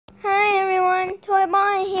Toy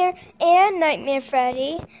Bonnie here, and Nightmare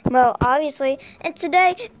Freddy. Well, obviously, and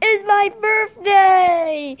today is my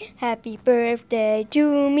birthday! Happy birthday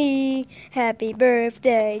to me! Happy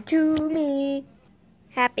birthday to me!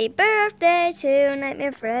 Happy birthday to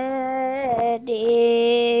Nightmare Freddy!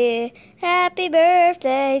 Happy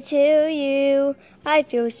birthday to you! I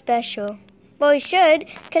feel special. Well, you should,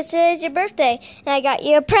 because today's your birthday, and I got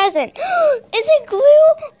you a present. Is it glue?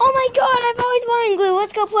 Oh my god, I've always wanted glue.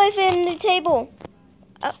 Let's go play it on the table.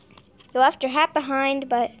 Oh, you left your hat behind,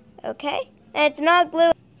 but okay. It's not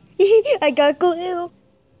glue. I got glue.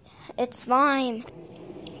 It's slime.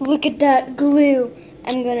 Look at that glue.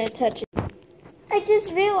 I'm going to touch it. I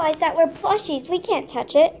just realized that we're plushies. We can't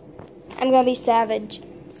touch it. I'm going to be savage.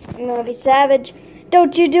 I'm going to be savage.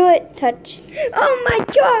 Don't you do it. Touch. Oh my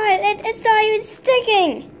god, it's not even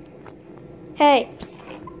sticking. Hey,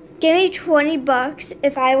 give me $20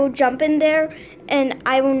 if I will jump in there and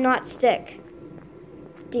I will not stick.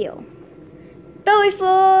 Deal. Belly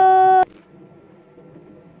flop.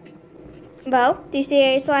 Well, do you see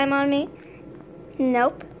any slime on me?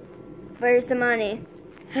 Nope. Where's the money?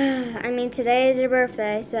 I mean, today is your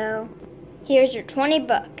birthday, so here's your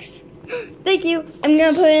 $20. Thank you. I'm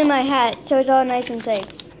going to put it in my hat so it's all nice and safe.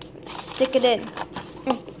 Stick it in.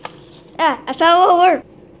 Ah, I fell over.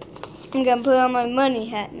 I'm going to put on my money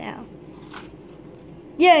hat now.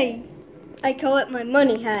 Yay. I call it my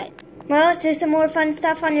money hat. Well, let's do some more fun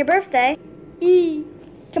stuff on your birthday. Eee.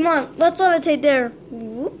 Come on, let's levitate there.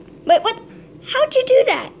 Whoop. Wait, what? How'd you do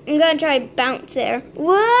that? I'm going to try to bounce there.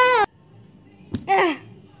 Whoa.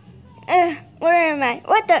 Where am I?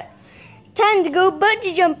 What the? Time to go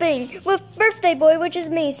bungee jumping with birthday boy, which is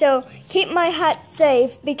me. So keep my hat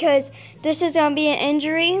safe because this is going to be an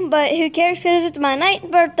injury, but who cares because it's my 9th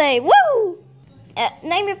birthday. Woo!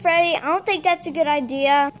 Nightmare Freddy, I don't think that's a good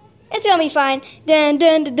idea. It's going to be fine. Dun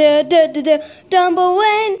dun dun dun dun dun dun.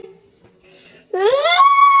 Dumblewind.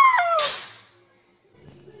 Ah!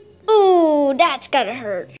 Ooh, that's going to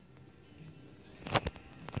hurt.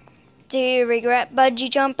 Do you regret bungee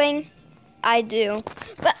jumping? I do.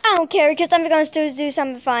 But I don't care because I'm going to do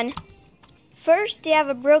something fun. First, you have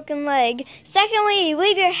a broken leg. Secondly, you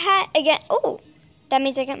leave your hat again. Oh, that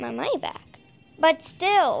means I get my money back. But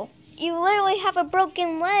still, you literally have a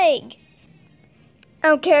broken leg. I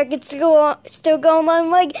don't care. I can still go on one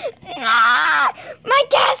leg. Ah, my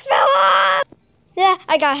cast fell off. Yeah,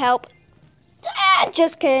 I got help.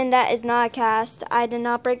 Just kidding, that is not a cast. I did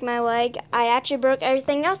not break my leg. I actually broke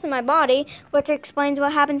everything else in my body, which explains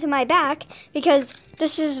what happened to my back, because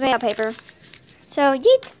this is made of paper. So,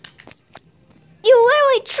 yeet. You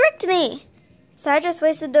literally tricked me! So I just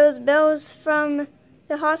wasted those bills from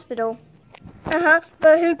the hospital.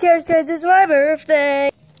 But who cares because it's my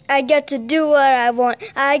birthday. I get to do what I want.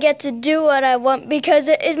 I get to do what I want because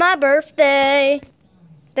it is my birthday.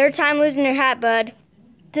 Third time losing your hat, bud.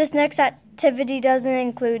 This next activity doesn't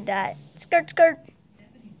include that. Skirt, skirt.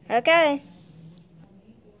 Okay.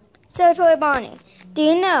 So, Toy Bonnie, do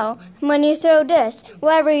you know when you throw this,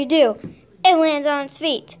 whatever you do, it lands on its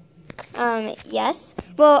feet? Yes.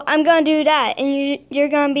 Well, I'm going to do that, and you're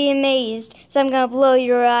going to be amazed. So I'm going to blow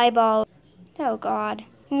your eyeball. Oh, God.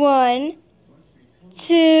 1,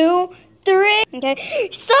 2, 3. Okay.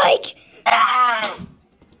 Psych! Ah!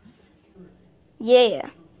 Yeah.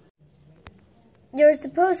 You're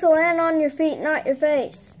supposed to land on your feet, not your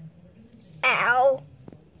face. Ow.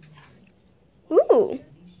 Ooh.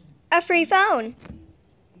 A free phone.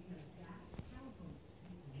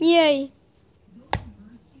 Yay.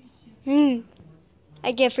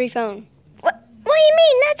 I get a free phone. What do you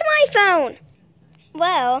mean? That's my phone.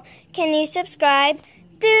 Well, can you subscribe,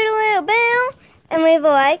 do the little bell, and leave a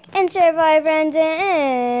like, and share with your friends,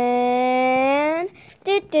 and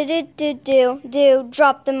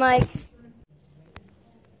drop the mic.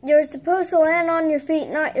 You're supposed to land on your feet,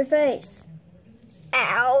 not your face.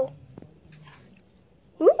 Ow.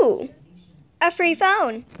 Ooh. A free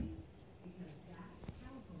phone.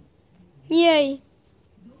 Yay.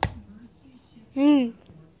 I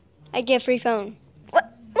get a free phone.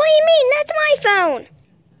 What do you mean? That's my phone.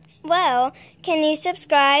 Well, can you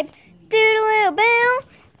subscribe, do the little bell,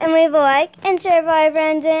 and leave a like, and share with your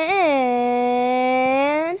friends,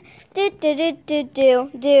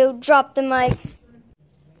 and drop the mic.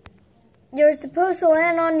 You're supposed to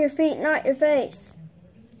land on your feet, not your face.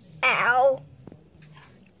 Ow.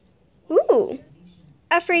 Ooh.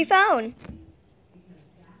 A free phone.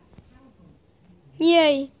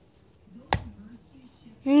 Yay.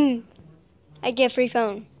 I get a free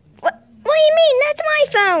phone. What do you mean? That's my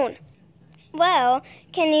phone. Well,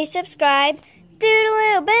 can you subscribe, do the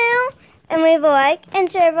little bell, and leave a like, and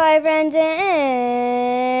share with your friends,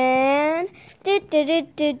 and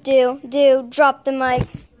Do, drop the mic.